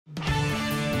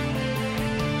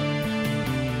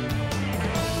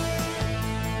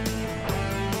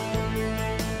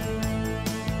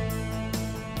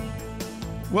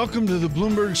Welcome to the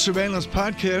Bloomberg Surveillance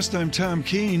Podcast. I'm Tom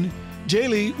Keene.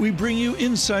 Daily, we bring you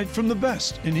insight from the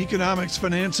best in economics,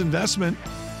 finance, investment,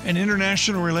 and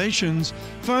international relations.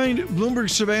 Find Bloomberg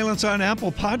Surveillance on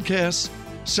Apple Podcasts,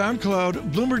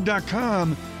 SoundCloud,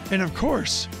 Bloomberg.com, and of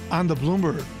course, on the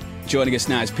Bloomberg. Joining us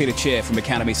now is Peter Tchir from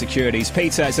Academy Securities.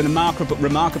 Peter, it's a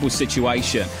remarkable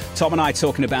situation. Tom and I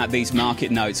talking about these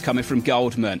market notes coming from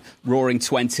Goldman, Roaring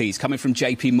Twenties, coming from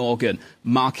JP Morgan,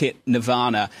 Market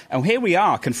Nirvana. And here we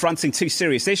are confronting two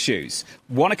serious issues.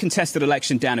 One, a contested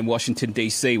election down in Washington,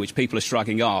 D.C., which people are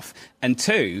shrugging off. And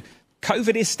two,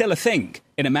 COVID is still a thing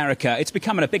in America. It's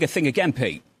becoming a bigger thing again,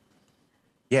 Pete.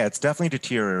 Yeah, it's definitely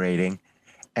deteriorating.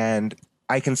 And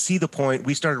I can see the point.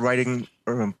 We started writing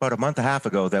about a month and a half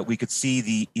ago that we could see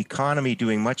the economy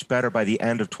doing much better by the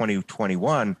end of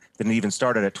 2021 than it even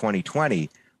started at 2020.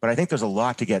 But I think there's a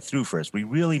lot to get through first. We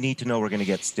really need to know we're going to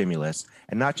get stimulus,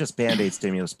 and not just Band-Aid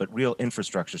stimulus, but real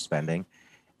infrastructure spending.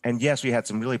 And yes, we had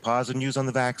some really positive news on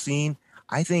the vaccine.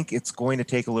 I think it's going to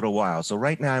take a little while. So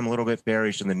right now I'm a little bit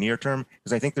bearish in the near term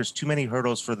because I think there's too many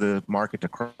hurdles for the market to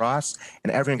cross,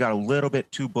 and everyone got a little bit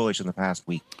too bullish in the past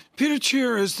week. Peter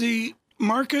Tchir, is the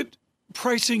market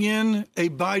pricing in a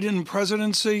Biden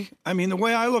presidency? I mean, the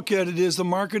way I look at it is the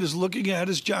market is looking at,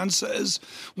 as John says,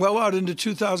 well out into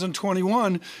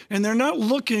 2021, and they're not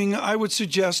looking, I would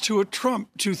suggest, to a Trump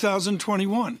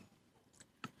 2021.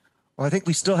 Well, I think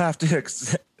we still have to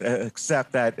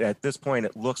accept that at this point,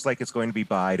 it looks like it's going to be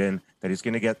Biden, that he's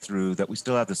going to get through, that we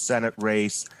still have the Senate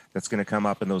race that's going to come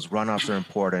up, and those runoffs are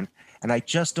important. And I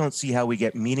just don't see how we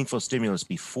get meaningful stimulus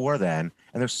before then.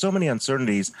 And there's so many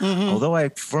uncertainties. Although I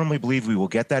firmly believe we will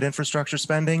get that infrastructure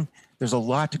spending, there's a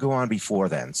lot to go on before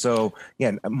then. So,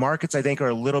 again, markets, I think, are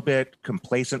a little bit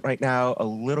complacent right now, a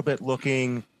little bit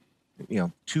looking,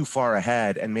 too far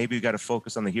ahead. And maybe we've got to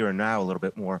focus on the here and now a little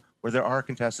bit more, where there are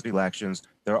contested elections,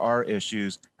 there are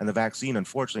issues, and the vaccine,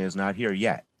 unfortunately, is not here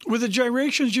yet. With the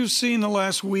gyrations you've seen the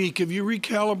last week, have you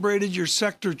recalibrated your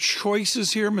sector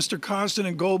choices here? Mr. Gostin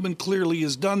at Goldman clearly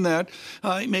has done that.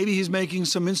 Maybe he's making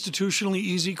some institutionally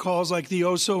easy calls like the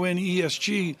OSO and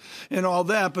ESG and all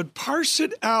that. But parse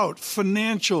it out,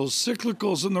 financials,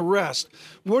 cyclicals, and the rest.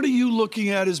 What are you looking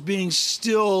at as being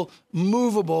still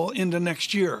movable into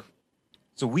next year?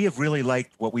 So we have really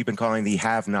liked what we've been calling the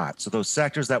have-not. So those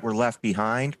sectors that were left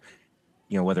behind,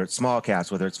 whether it's small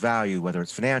caps, whether it's value, whether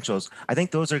it's financials, I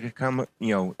think those are going to come,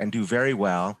 and do very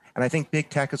well. And I think big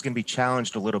tech is going to be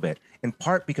challenged a little bit, in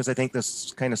part because I think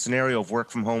this kind of scenario of work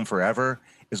from home forever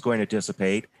is going to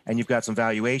dissipate, and you've got some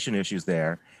valuation issues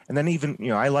there. And then even,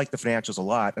 I like the financials a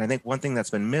lot. And I think one thing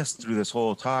that's been missed through this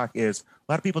whole talk is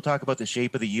a lot of people talk about the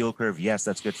shape of the yield curve. Yes,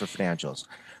 that's good for financials.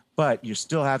 But you're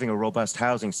still having a robust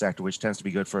housing sector, which tends to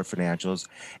be good for financials.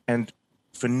 And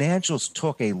financials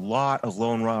took a lot of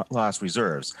loan loss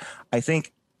reserves. I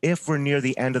think if we're near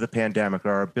the end of the pandemic,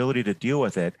 our ability to deal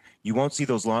with it, you won't see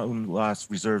those loan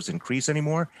loss reserves increase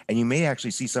anymore, and you may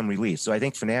actually see some release. So I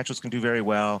think financials can do very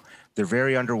well. They're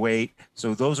very underweight.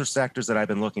 So those are sectors that I've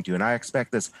been looking to, and I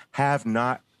expect this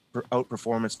have-not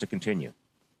outperformance to continue.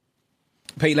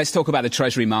 Pete, let's talk about the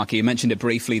Treasury market. You mentioned it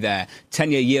briefly there.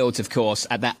 10-year yields, of course,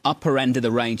 at that upper end of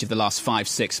the range of the last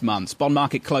 5-6 months. Bond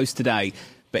market closed today,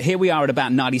 but here we are at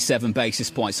about 97 basis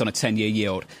points on a 10-year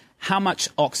yield. How much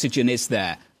oxygen is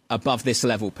there above this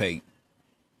level, Pete?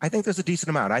 I think there's a decent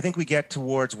amount. I think we get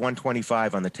towards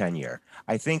 125 on the 10-year.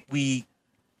 I think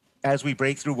as we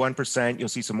break through 1%, you'll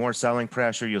see some more selling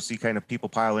pressure. You'll see kind of people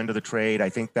pile into the trade. I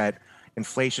think that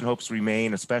inflation hopes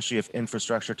remain, especially if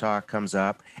infrastructure talk comes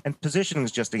up. And positioning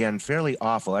is just, again, fairly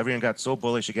awful. Everyone got so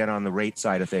bullish again on the rate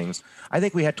side of things. I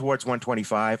think we head towards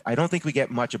 125. I don't think we get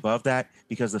much above that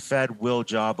because the Fed will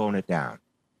jawbone it down.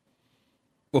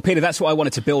 Well, Peter, that's what I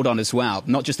wanted to build on as well.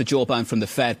 Not just the jawbone from the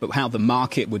Fed, but how the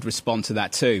market would respond to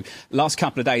that too. Last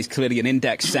couple of days, clearly an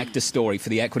index sector story for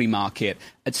the equity market.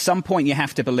 At some point, you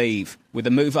have to believe, with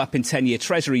a move up in 10-year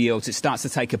Treasury yields, it starts to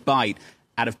take a bite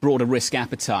out of broader risk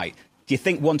appetite. Do you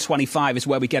think 125 is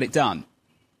where we get it done?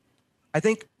 I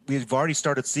think we've already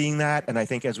started seeing that. And I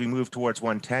think as we move towards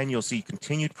 110, you'll see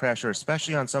continued pressure,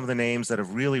 especially on some of the names that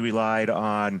have really relied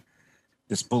on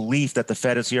this belief that the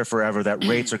Fed is here forever, that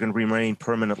rates are going to remain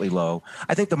permanently low.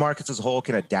 I think the markets as a whole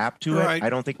can adapt to it. I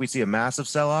don't think we see a massive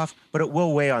sell-off, but it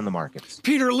will weigh on the markets.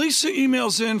 Peter, Lisa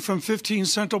emails in from 15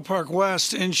 Central Park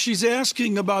West, and she's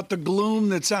asking about the gloom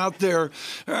that's out there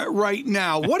right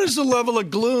now. What is the level of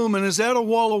gloom, and is that a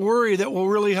wall of worry that will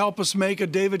really help us make a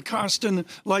David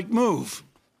Gostin-like move?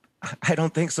 I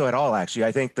don't think so at all, actually.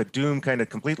 I think the doom kind of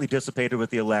completely dissipated with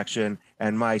the election,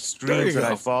 and my streams that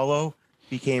I follow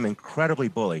became incredibly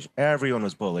bullish. Everyone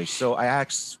was bullish. So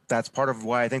that's part of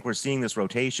why I think we're seeing this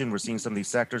rotation. We're seeing some of these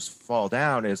sectors fall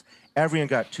down is everyone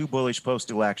got too bullish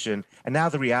post-election, and now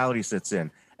the reality sits in.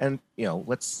 And,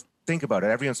 let's think about it.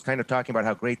 Everyone's kind of talking about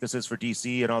how great this is for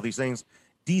DC and all these things.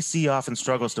 DC often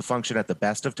struggles to function at the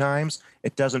best of times.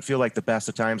 It doesn't feel like the best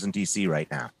of times in DC right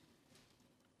now.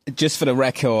 Just for the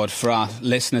record, for our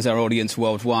listeners, our audience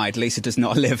worldwide, Lisa does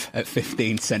not live at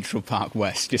 15 Central Park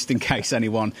West, just in case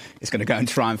anyone is going to go and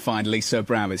try and find Lisa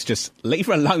Brown. It's just leave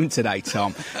her alone today,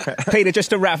 Tom. Peter, just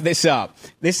to wrap this up,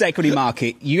 this equity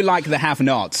market, you like the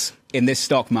have-nots in this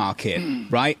stock market,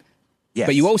 right? Yes.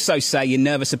 But you also say you're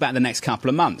nervous about the next couple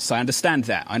of months. I understand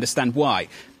that. I understand why.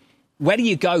 Where do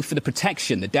you go for the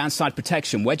protection, the downside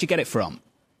protection? Where'd you get it from?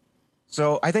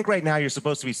 So I think right now you're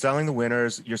supposed to be selling the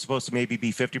winners. You're supposed to maybe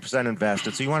be 50%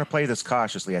 invested. So you want to play this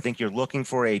cautiously. I think you're looking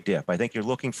for a dip. I think you're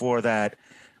looking for that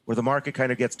where the market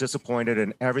kind of gets disappointed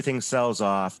and everything sells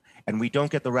off. And we don't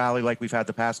get the rally like we've had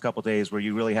the past couple of days where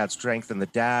you really had strength in the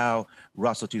Dow,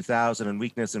 Russell 2000, and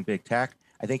weakness in big tech.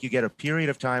 I think you get a period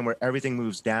of time where everything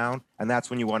moves down. And that's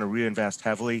when you want to reinvest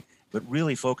heavily, but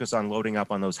really focus on loading up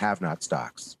on those have-not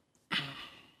stocks.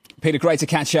 Peter, great to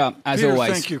catch up, as Peter,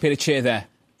 always. thank you. Peter Tchir there.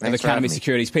 Of Academy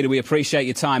Securities. Peter, we appreciate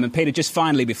your time. And Peter, just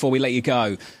finally, before we let you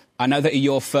go, I know that at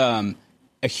your firm,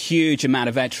 a huge amount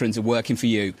of veterans are working for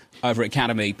you over at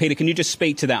Academy. Peter, can you just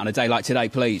speak to that on a day like today,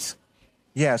 please?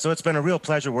 Yeah, so it's been a real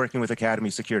pleasure working with Academy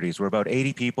Securities. We're about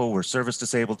 80 people. We're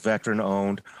service-disabled,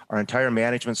 veteran-owned. Our entire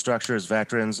management structure is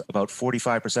veterans. About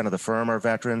 45% of the firm are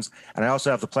veterans. And I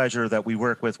also have the pleasure that we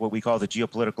work with what we call the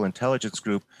Geopolitical Intelligence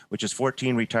Group, which is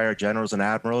 14 retired generals and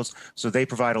admirals. So they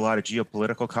provide a lot of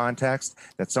geopolitical context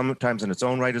that sometimes in its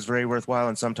own right is very worthwhile,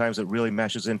 and sometimes it really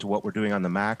meshes into what we're doing on the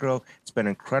macro. It's been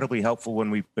incredibly helpful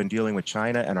when we've been dealing with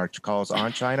China and our calls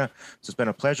on China. So it's been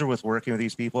a pleasure with working with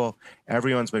these people.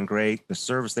 Everyone's been great. The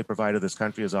service they provide to this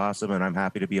country is awesome, and I'm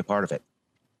happy to be a part of it.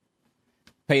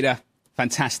 Peter,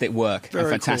 fantastic work. Very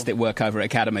fantastic work over at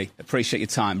Academy. Appreciate your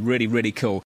time. Really, really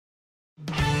cool.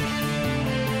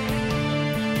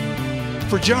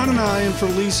 For John and I and for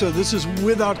Lisa, this is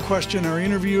without question our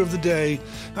interview of the day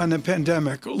on the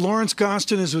pandemic. Lawrence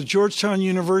Gostin is with Georgetown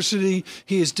University.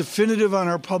 He is definitive on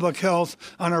our public health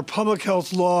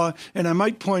law, and I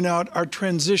might point out our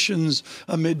transitions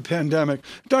amid pandemic.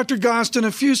 Dr. Gostin,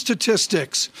 a few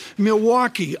statistics.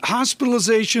 Milwaukee,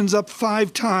 hospitalizations up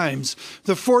 5 times.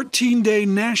 The 14-day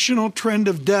national trend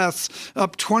of deaths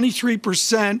up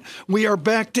 23%. We are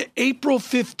back to April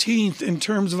 15th in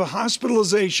terms of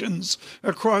hospitalizations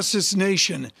across this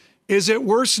nation. Is it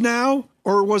worse now,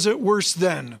 or was it worse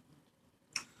then?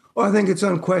 Well, I think it's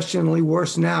unquestionably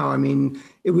worse now. I mean,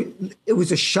 it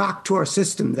was a shock to our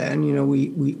system then. We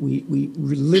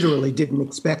literally didn't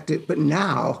expect it. But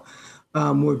now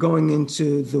we're going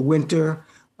into the winter.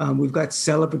 We've got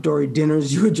celebratory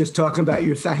dinners. You were just talking about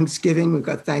your Thanksgiving. We've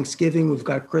got Thanksgiving. We've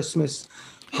got Christmas,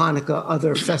 Hanukkah,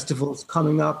 other festivals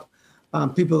coming up.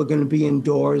 People are going to be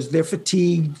indoors. They're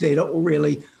fatigued. They don't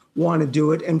really want to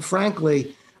do it. And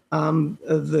frankly,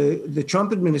 the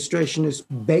Trump administration has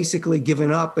basically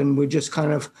given up, and we're just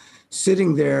kind of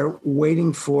sitting there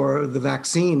waiting for the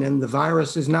vaccine. And the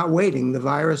virus is not waiting. The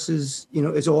virus is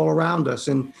all around us,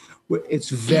 and it's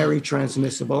very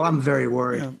transmissible. I'm very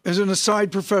worried. Yeah. As an aside,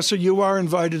 Professor, you are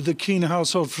invited to the Keene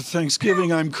household for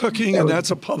Thanksgiving. I'm cooking, and that's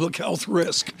a public health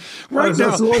risk. Right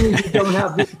now, as long as you don't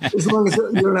have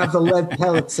the lead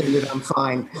pellets in it, I'm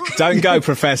fine. Don't go,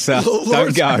 Professor.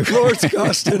 Don't go. Lawrence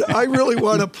Gostin, I really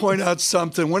want to point out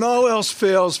something. When all else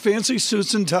fails, fancy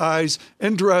suits and ties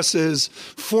and dresses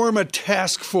form a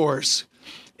task force.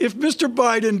 If Mr.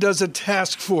 Biden does a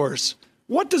task force,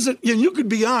 what does it? And you could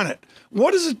be on it.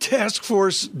 What does a task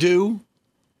force do?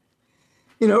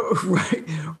 Right.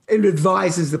 It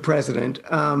advises the president,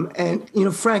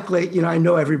 and frankly, I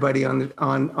know everybody on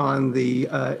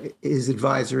the his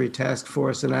advisory task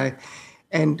force,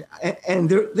 and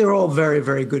they're all very,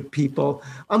 very good people.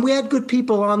 We had good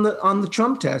people on the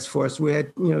Trump task force. We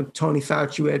had Tony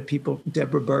Fauci. We had people,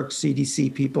 Deborah Birx,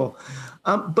 CDC people.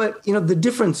 But the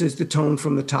difference is the tone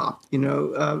from the top.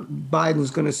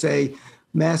 Biden's going to say,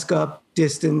 mask up,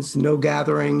 distance, no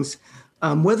gatherings.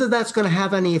 Whether that's going to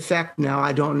have any effect now,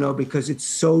 I don't know, because it's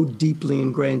so deeply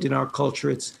ingrained in our culture.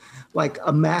 It's like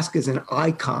a mask is an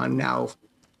icon now.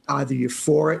 Either you're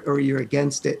for it or you're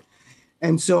against it.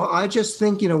 And so I just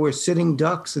think, we're sitting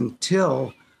ducks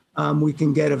until we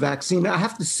can get a vaccine. I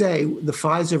have to say, the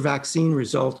Pfizer vaccine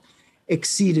result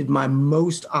exceeded my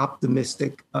most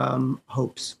optimistic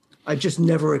hopes. I just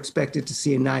never expected to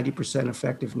see a 90%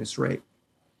 effectiveness rate.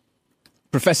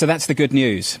 Professor, that's the good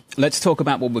news. Let's talk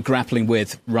about what we're grappling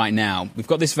with right now. We've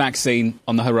got this vaccine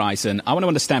on the horizon. I want to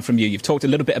understand from you, you've talked a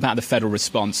little bit about the federal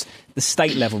response, the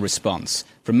state-level response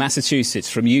from Massachusetts,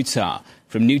 from Utah,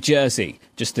 from New Jersey,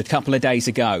 just a couple of days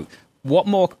ago. What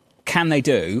more can they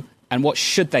do, and what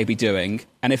should they be doing?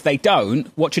 And if they don't,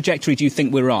 what trajectory do you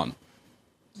think we're on?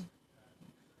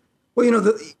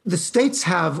 Well, the states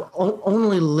have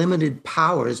only limited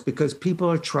powers because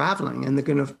people are traveling and they're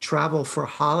going to travel for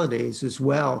holidays as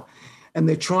well. And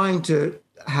they're trying to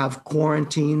have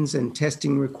quarantines and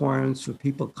testing requirements for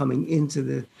people coming into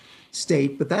the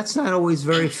state. But that's not always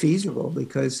very feasible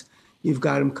because you've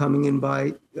got them coming in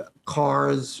by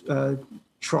cars,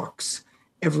 trucks,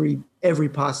 every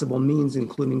possible means,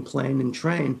 including plane and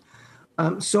train.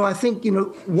 So I think,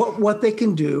 what they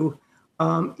can do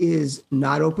is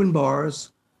not open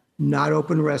bars, not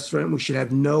open restaurant. We should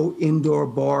have no indoor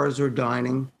bars or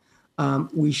dining.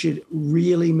 We should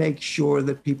really make sure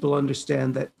that people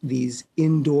understand that these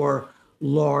indoor,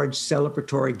 large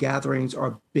celebratory gatherings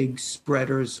are big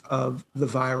spreaders of the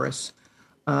virus.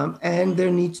 And there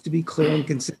needs to be clear and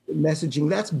consistent messaging.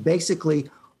 That's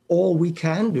basically all we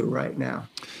can do right now.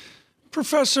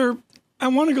 Professor, I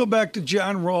want to go back to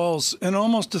John Rawls and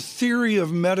almost a theory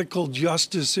of medical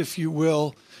justice, if you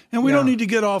will. And we don't need to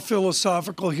get all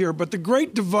philosophical here, but the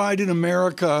great divide in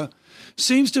America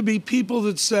seems to be people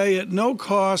that say at no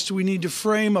cost we need to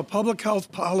frame a public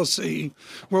health policy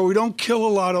where we don't kill a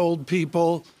lot of old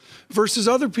people versus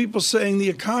other people saying the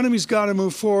economy's got to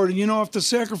move forward. And, if the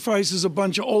sacrifice is a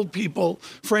bunch of old people,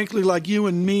 frankly, like you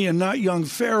and me and not young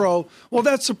Pharaoh, well,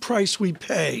 that's the price we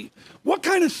pay. What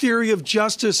kind of theory of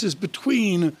justice is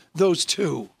between those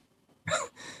two?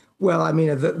 Well, I mean,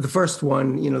 the first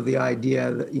one, the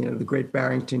idea that, the Great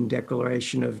Barrington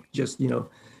Declaration of just,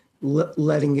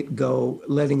 letting it go,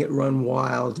 letting it run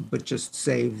wild, but just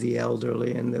save the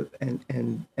elderly and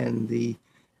the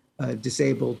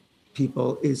disabled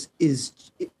people is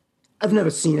I've never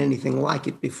seen anything like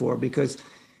it before, because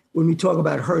when we talk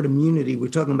about herd immunity, we're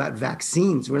talking about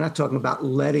vaccines. We're not talking about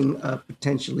letting a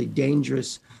potentially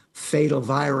dangerous, fatal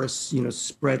virus,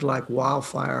 spread like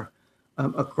wildfire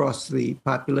across the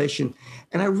population.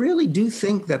 And I really do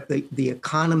think that the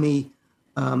economy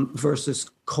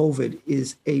versus COVID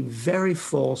is a very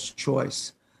false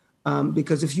choice.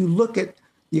 Because if you look at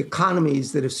the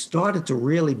economies that have started to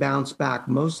really bounce back,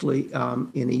 mostly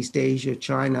in East Asia,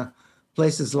 China,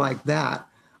 places like that,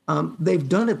 they've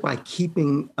done it by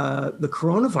keeping the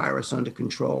coronavirus under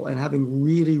control and having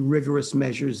really rigorous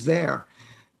measures there.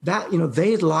 That,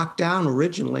 they had locked down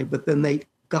originally, but then they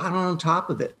got on top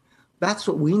of it. That's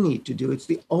what we need to do. It's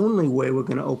the only way we're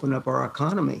going to open up our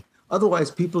economy.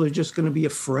 Otherwise, people are just going to be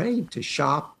afraid to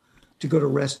shop, to go to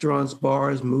restaurants,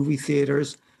 bars, movie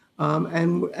theaters,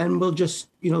 and we'll just,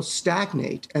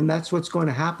 stagnate. And that's what's going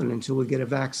to happen until we get a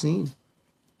vaccine.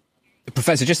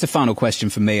 Professor, just a final question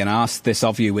for me, and I ask this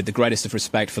of you with the greatest of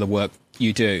respect for the work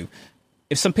you do.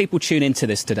 If some people tune into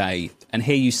this today and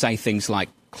hear you say things like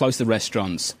close the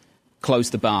restaurants,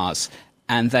 close the bars,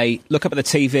 and they look up at the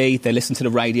TV, they listen to the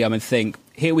radio and think,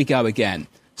 here we go again.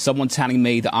 Someone telling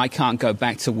me that I can't go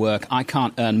back to work, I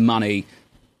can't earn money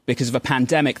because of a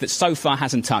pandemic that so far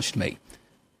hasn't touched me.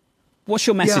 What's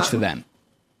your message for them?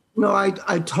 No,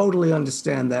 I totally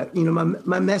understand that.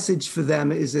 My message for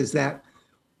them is that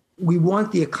we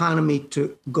want the economy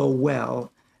to go well,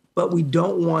 but we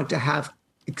don't want to have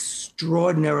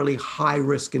extraordinarily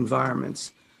high-risk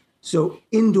environments. So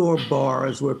indoor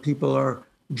bars where people are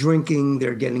drinking,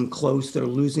 they're getting close, they're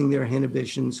losing their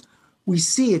inhibitions. We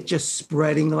see it just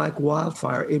spreading like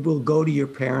wildfire. It will go to your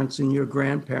parents and your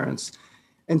grandparents.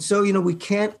 And so, we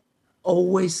can't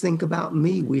always think about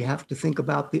me. We have to think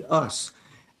about the us.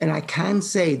 And I can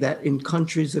say that in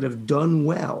countries that have done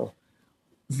well,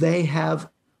 they have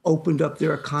opened up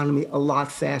their economy a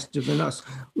lot faster than us.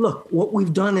 Look, what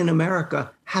we've done in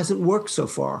America hasn't worked so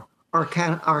far. Our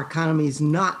economy is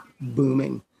not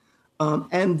booming.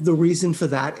 And the reason for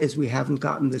that is we haven't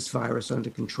gotten this virus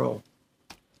under control.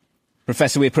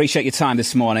 Professor, we appreciate your time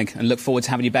this morning and look forward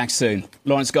to having you back soon.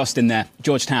 Lawrence Gostin there,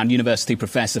 Georgetown University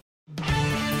Professor.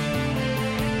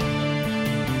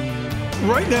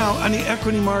 Right now on the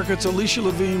equity markets, Alicia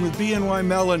Levine with BNY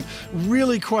Mellon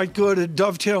really quite good at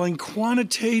dovetailing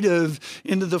quantitative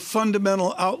into the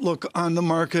fundamental outlook on the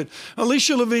market.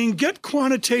 Alicia Levine, get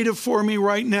quantitative for me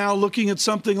right now, looking at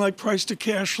something like price to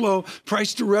cash flow,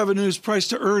 price to revenues, price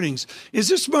to earnings. Is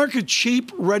this market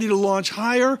cheap, ready to launch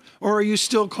higher, or are you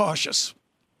still cautious?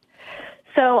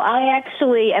 So I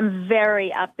actually am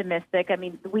very optimistic. I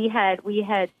mean, we had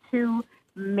two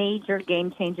major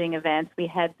game-changing events. We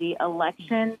had the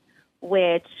election,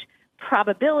 which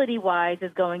probability-wise,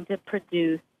 is going to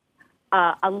produce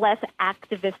a less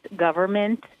activist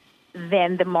government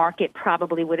than the market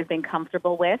probably would have been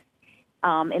comfortable with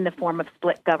in the form of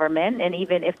split government. And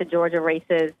even if the Georgia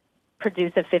races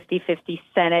produce a 50-50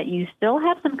 Senate, you still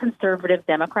have some conservative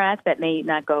Democrats that may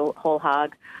not go whole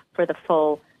hog for the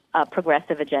full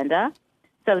progressive agenda.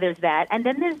 So there's that. And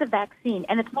then there's the vaccine.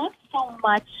 And it's not so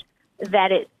much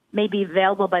that it may be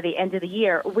available by the end of the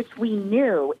year, which we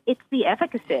knew. It's the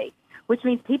efficacy, which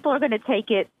means people are going to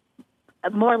take it,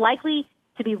 more likely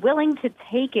to be willing to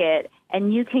take it,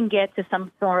 and you can get to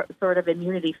some sort of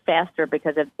immunity faster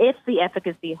because of if the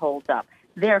efficacy holds up.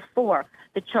 Therefore,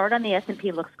 the chart on the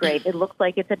S&P looks great. It looks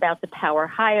like it's about to power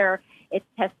higher. It's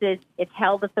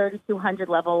held the 3,200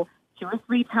 level 2 or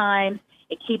 3 times.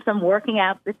 It keeps on working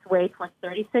out its way towards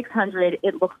 3,600.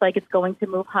 It looks like it's going to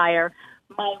move higher.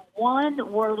 My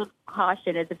one word of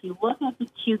caution is if you look at the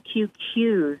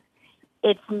QQQs,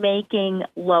 it's making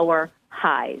lower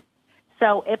highs.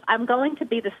 So if I'm going to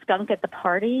be the skunk at the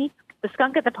party is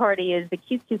the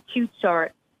QQQ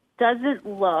chart doesn't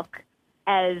look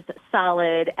as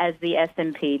solid as the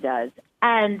S&P does.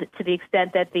 And to the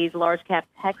extent that these large cap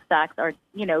tech stocks are,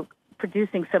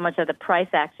 producing so much of the price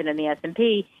action in the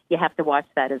S&P, you have to watch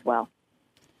that as well.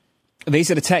 These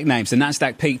are the tech names. The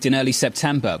Nasdaq peaked in early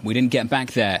September. We didn't get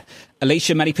back there.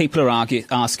 Alicia, many people are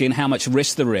asking how much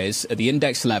risk there is at the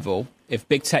index level if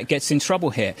big tech gets in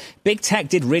trouble here. Big tech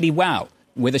did really well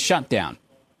with a shutdown.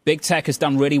 Big tech has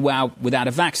done really well without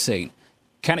a vaccine.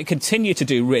 Can it continue to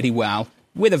do really well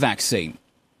with a vaccine?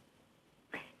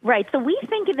 Right. So we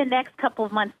think in the next couple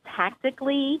of months,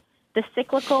 tactically, the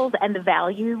cyclicals and the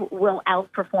value will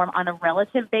outperform on a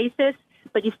relative basis,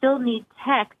 but you still need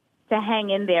tech to hang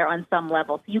in there on some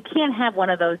level. So you can't have one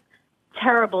of those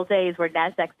terrible days where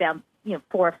Nasdaq's down, 4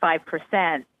 or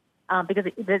 5%, because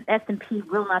the S&P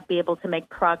will not be able to make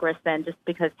progress then, just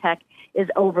because tech is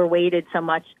overweighted so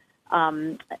much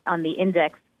on the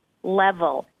index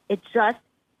level. It just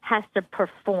has to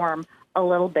perform a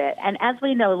little bit. And as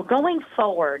we know, going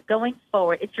forward,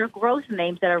 it's your growth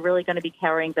names that are really going to be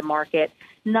carrying the market,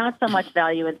 not so much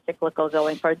value and cyclical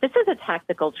going forward. This is a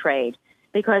tactical trade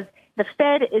because the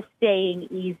Fed is staying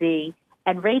easy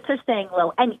and rates are staying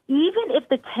low. And even if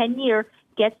the 10-year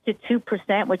gets to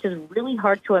 2%, which is really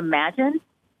hard to imagine,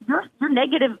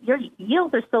 your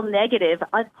yields are still negative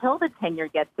until the 10-year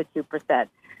gets to 2%.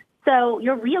 So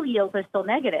your real yields are still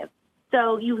negative.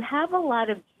 So you have a lot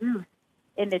of juice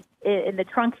in the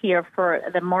trunk here for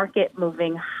the market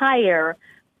moving higher.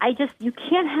 You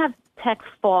can't have tech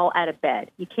fall out of bed.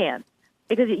 You can't,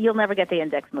 because you'll never get the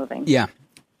index moving. Yeah.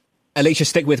 Alicia,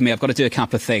 stick with me. I've got to do a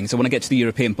couple of things. I want to get to the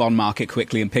European bond market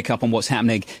quickly and pick up on what's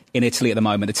happening in Italy at the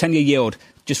moment. The 10-year yield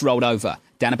just rolled over,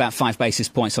 down about 5 basis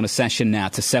points on a session now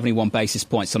to 71 basis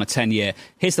points on a 10-year.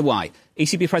 Here's the why.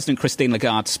 ECB President Christine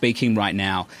Lagarde speaking right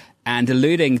now and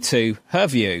alluding to her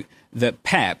view that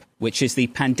PEP, which is the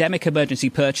Pandemic Emergency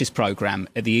Purchase Programme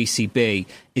at the ECB,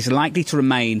 is likely to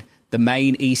remain the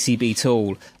main ECB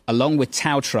tool, along with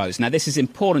TLTROs. Now, this is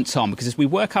important, Tom, because as we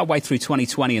work our way through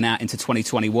 2020 and out into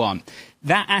 2021,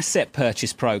 that asset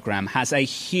purchase programme has a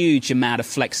huge amount of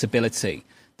flexibility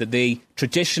that the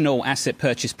traditional asset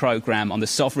purchase programme on the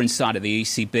sovereign side of the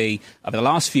ECB over the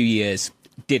last few years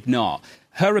did not.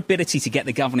 Her ability to get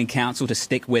the Governing Council to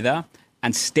stick with her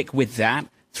and stick with that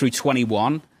through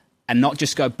 21 and not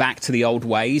just go back to the old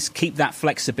ways, keep that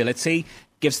flexibility,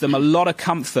 gives them a lot of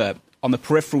comfort on the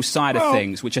peripheral side of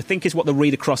things, which I think is what the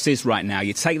read across is right now.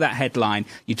 You take that headline,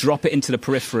 you drop it into the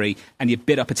periphery, and you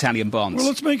bid up Italian bonds. Well,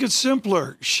 let's make it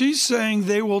simpler. She's saying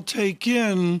they will take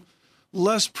in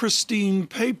less pristine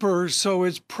paper, so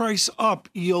it's price up,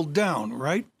 yield down,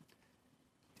 right?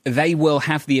 They will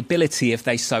have the ability, if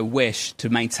they so wish, to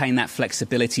maintain that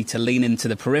flexibility to lean into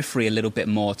the periphery a little bit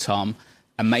more, Tom,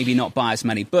 and maybe not buy as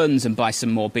many bunds and buy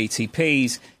some more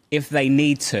BTPs if they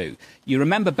need to. You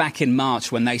remember back in March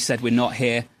when they said we're not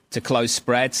here to close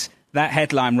spreads? That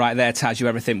headline right there tells you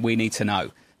everything we need to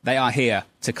know. They are here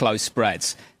to close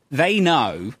spreads. They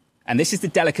know, and this is the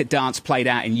delicate dance played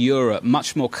out in Europe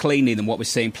much more cleanly than what we're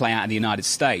seeing play out in the United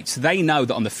States. They know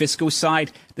that on the fiscal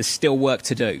side, there's still work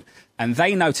to do. And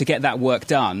they know to get that work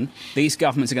done, these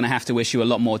governments are going to have to issue a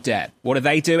lot more debt. What are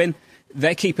they doing?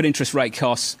 They're keeping interest rate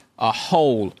costs a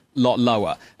whole lot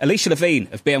lower. Alicia Levine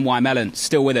of BNY Mellon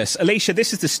still with us. Alicia,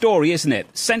 this is the story, isn't it?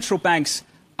 Central banks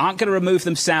aren't going to remove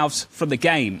themselves from the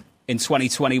game in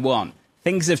 2021.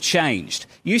 Things have changed.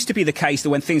 Used to be the case that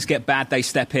when things get bad, they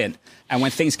step in. And when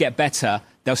things get better,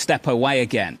 they'll step away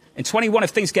again. In 21,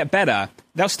 if things get better,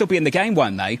 they'll still be in the game,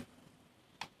 won't they?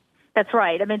 That's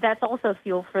right. I mean, that's also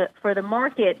fuel for the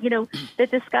market. You know, the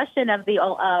discussion of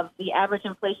the average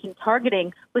inflation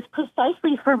targeting was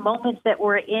precisely for moments that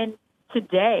we're in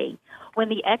today, when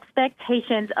the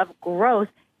expectations of growth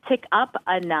tick up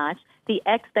a notch, the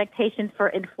expectations for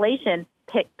inflation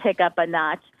pick up a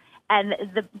notch, and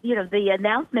the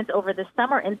announcements over the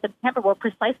summer in September were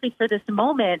precisely for this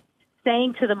moment,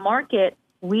 saying to the market,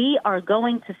 we are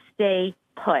going to stay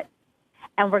put.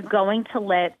 And we're going to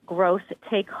let growth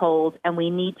take hold, and we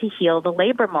need to heal the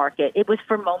labor market. It was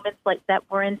for moments like that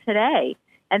we're in today.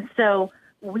 And so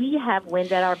we have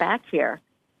wind at our back here.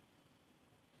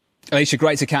 Alicia,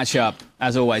 great to catch up,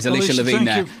 as always. Alicia Levine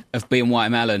there of BNY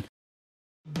Mellon.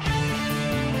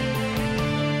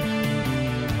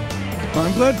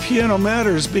 I'm glad piano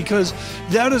matters, because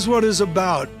that is what it's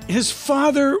about. His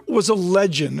father was a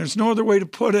legend. There's no other way to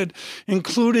put it,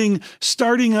 including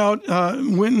starting out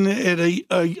Wynton at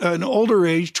an older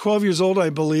age, 12 years old, I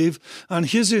believe, on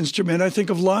his instrument. I think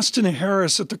of Loston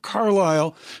Harris at the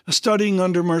Carlyle, studying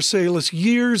under Marsalis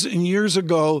years and years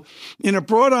ago. And it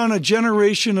brought on a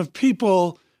generation of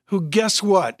people who, guess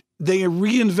what? They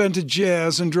reinvented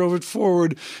jazz and drove it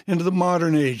forward into the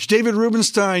modern age. David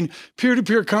Rubenstein,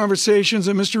 peer-to-peer conversations,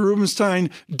 and Mr.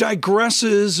 Rubenstein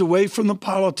digresses away from the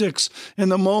politics in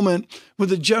the moment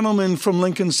with a gentleman from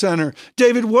Lincoln Center.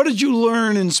 David, what did you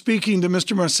learn in speaking to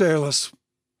Mr. Marsalis?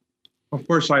 Of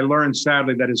course, I learned,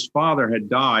 sadly, that his father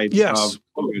had died of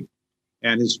COVID,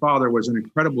 and his father was an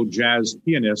incredible jazz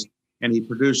pianist, and he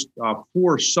produced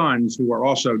 4 sons who are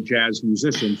also jazz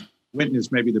musicians. Wynton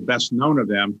is maybe the best known of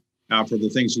them. For the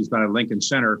things he's done at Lincoln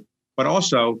Center. But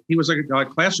also, he was a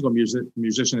classical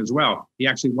musician as well. He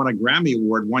actually won a Grammy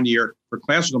Award one year for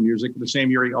classical music. The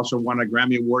same year, he also won a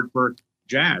Grammy Award for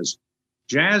jazz.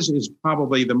 Jazz is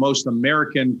probably the most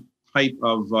American type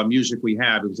of music we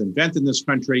have. It was invented in this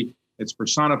country. It's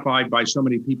personified by so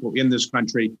many people in this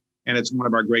country, and it's one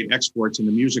of our great exports in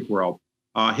the music world.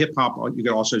 Hip-hop, you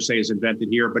could also say, is invented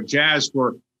here, but jazz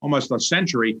for almost a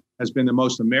century has been the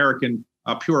most American,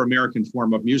 pure American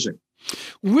form of music.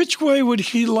 Which way would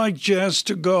he like jazz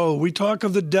to go? We talk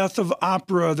of the death of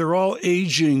opera. They're all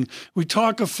aging. We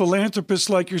talk of philanthropists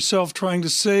like yourself trying to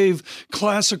save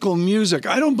classical music.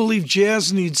 I don't believe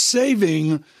jazz needs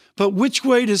saving, but which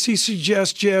way does he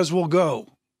suggest jazz will go?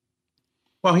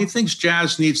 Well, he thinks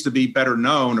jazz needs to be better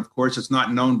known. Of course, it's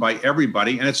not known by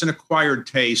everybody, and it's an acquired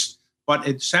taste.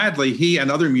 But sadly, he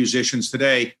and other musicians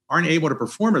today aren't able to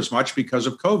perform as much because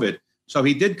of COVID. So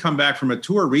he did come back from a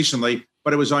tour recently,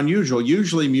 but it was unusual.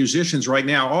 Usually musicians right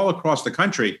now all across the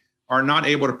country are not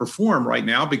able to perform right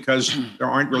now because there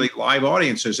aren't really live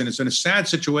audiences. And it's in a sad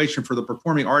situation for the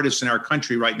performing artists in our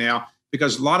country right now,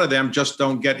 because a lot of them just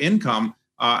don't get income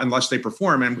unless they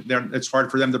perform. And it's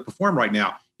hard for them to perform right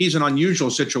now. He's an unusual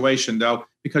situation, though,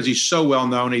 because he's so well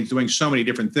known. He's doing so many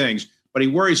different things. But he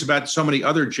worries about so many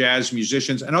other jazz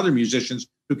musicians and other musicians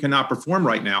who cannot perform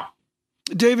right now.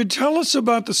 David, tell us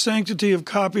about the sanctity of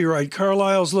copyright.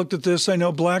 Carlyle's looked at this. I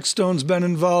know Blackstone's been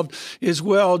involved as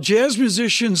well. Jazz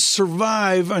musicians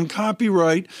survive on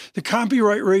copyright. The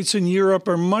copyright rates in Europe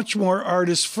are much more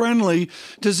artist-friendly.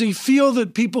 Does he feel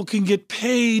that people can get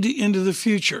paid into the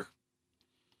future?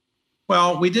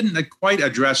 Well, we didn't quite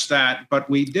address that, but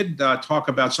we did talk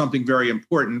about something very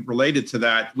important related to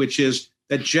that, which is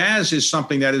that jazz is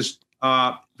something that is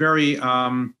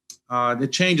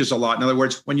it changes a lot. In other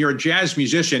words, when you're a jazz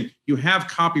musician, you have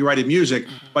copyrighted music,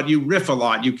 but you riff a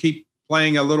lot. You keep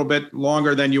playing a little bit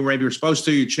longer than you maybe were supposed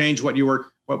to. You change what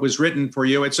was written for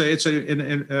you. It's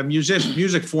a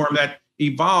music form that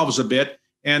evolves a bit,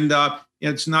 and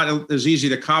it's not as easy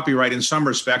to copyright in some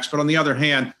respects. But on the other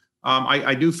hand,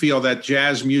 I do feel that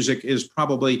jazz music is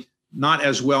probably not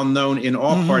as well known in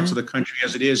all parts of the country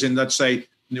as it is in, let's say,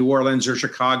 New Orleans or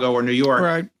Chicago or New York,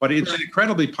 right. But it's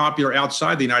incredibly popular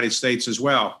outside the United States as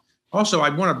well. Also, I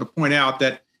wanted to point out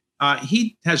that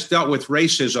he has dealt with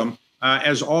racism,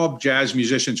 as all jazz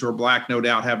musicians who are black, no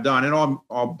doubt, have done, and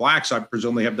all blacks, I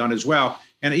presumably, have done as well.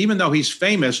 And even though he's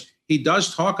famous, he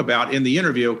does talk about in the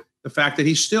interview the fact that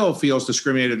he still feels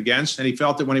discriminated against, and he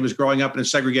felt it when he was growing up in a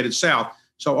segregated South.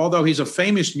 So although he's a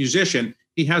famous musician,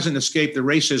 he hasn't escaped the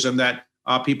racism that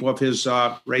people of his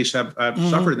race have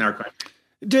suffered in our country.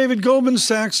 David, Goldman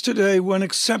Sachs today went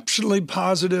exceptionally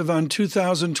positive on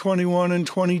 2021 and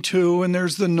 22, and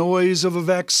there's the noise of a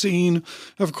vaccine.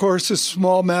 Of course, a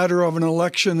small matter of an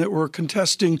election that we're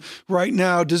contesting right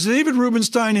now. Does David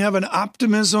Rubenstein have an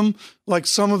optimism like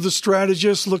some of the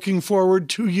strategists looking forward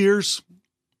 2 years?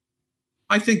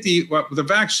 I think the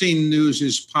vaccine news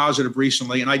is positive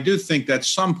recently, and I do think that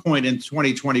some point in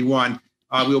 2021,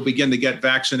 we'll begin to get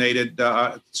vaccinated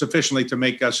sufficiently to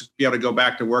make us be able to go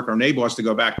back to work or enable us to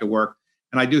go back to work.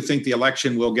 And I do think the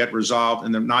election will get resolved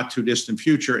in the not too distant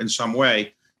future in some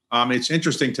way. It's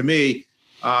interesting to me,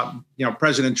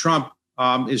 President Trump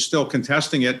is still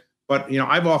contesting it. But,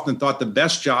 I've often thought the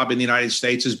best job in the United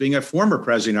States is being a former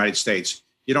president of the United States.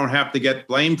 You don't have to get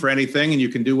blamed for anything and you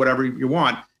can do whatever you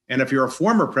want. And if you're a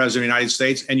former president of the United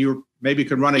States and you maybe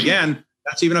could run again,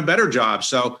 that's even a better job.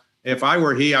 So if I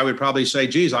were he, I would probably say,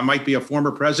 geez, I might be a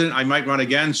former president. I might run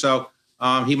again. So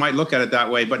he might look at it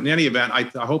that way. But in any event,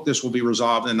 I hope this will be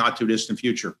resolved in the not too distant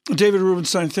future. David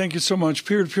Rubenstein, thank you so much.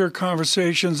 Peer-to-peer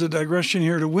conversations, a digression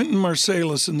here to Wynton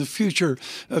Marsalis and the future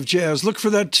of jazz. Look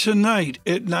for that tonight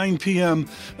at 9 p.m.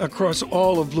 across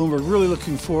all of Bloomberg. Really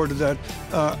looking forward to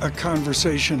that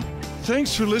conversation.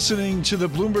 Thanks for listening to the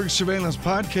Bloomberg Surveillance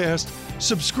Podcast.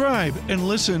 Subscribe and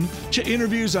listen to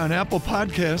interviews on Apple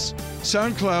Podcasts,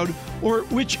 SoundCloud, or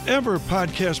whichever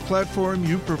podcast platform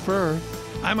you prefer.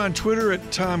 I'm on Twitter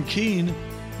at Tom Keene.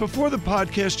 Before the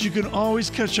podcast, you can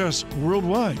always catch us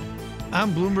worldwide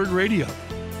on Bloomberg Radio.